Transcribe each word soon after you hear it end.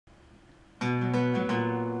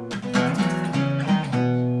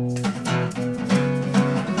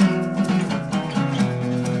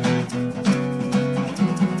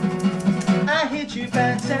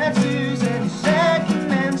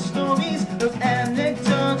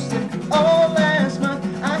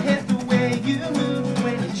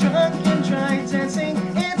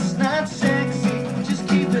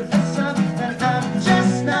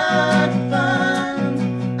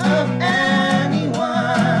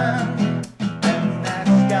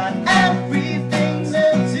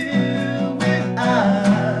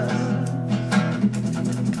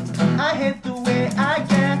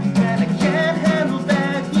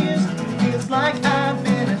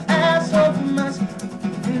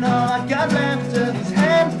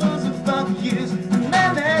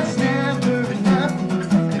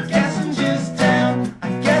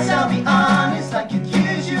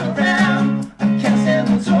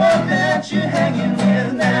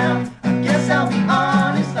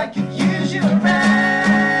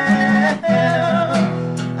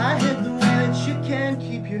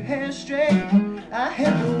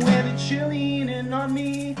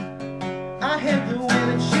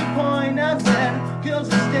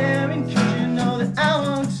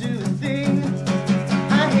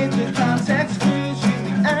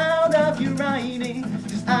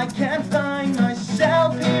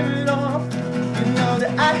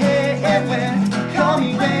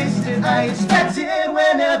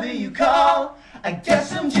I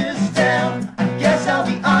guess I'm just down. I guess I'll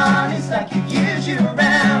be honest, I could use you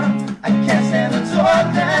around. I can't stand the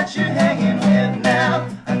talk that you're hanging with now.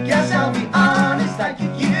 I guess I'll be honest, I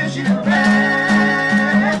could use you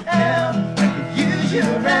around. I could use you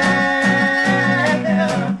around.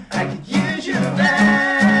 I could use you around.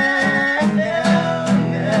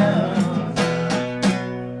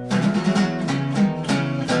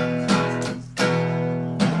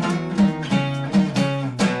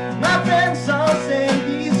 My friends all say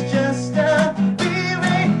he's just a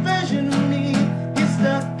B-rate version of me. He's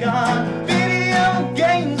stuck on video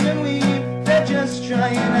games and they're just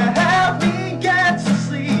trying to help me get to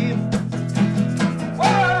sleep.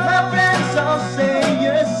 My friends all say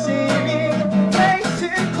you're sitting way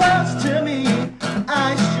too close to me.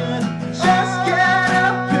 I should just get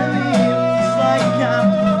up and leave. It's like I'm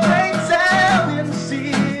way down in the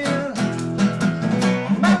sea.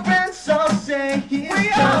 My friends all say he's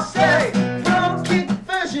just a broken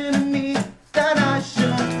version of me, that I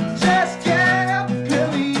should just get up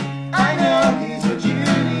and leave. I know he's what you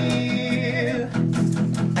need.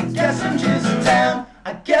 I guess I'm just down.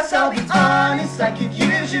 I guess I'll be honest, I could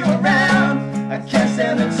use you around. I can't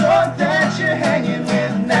stand the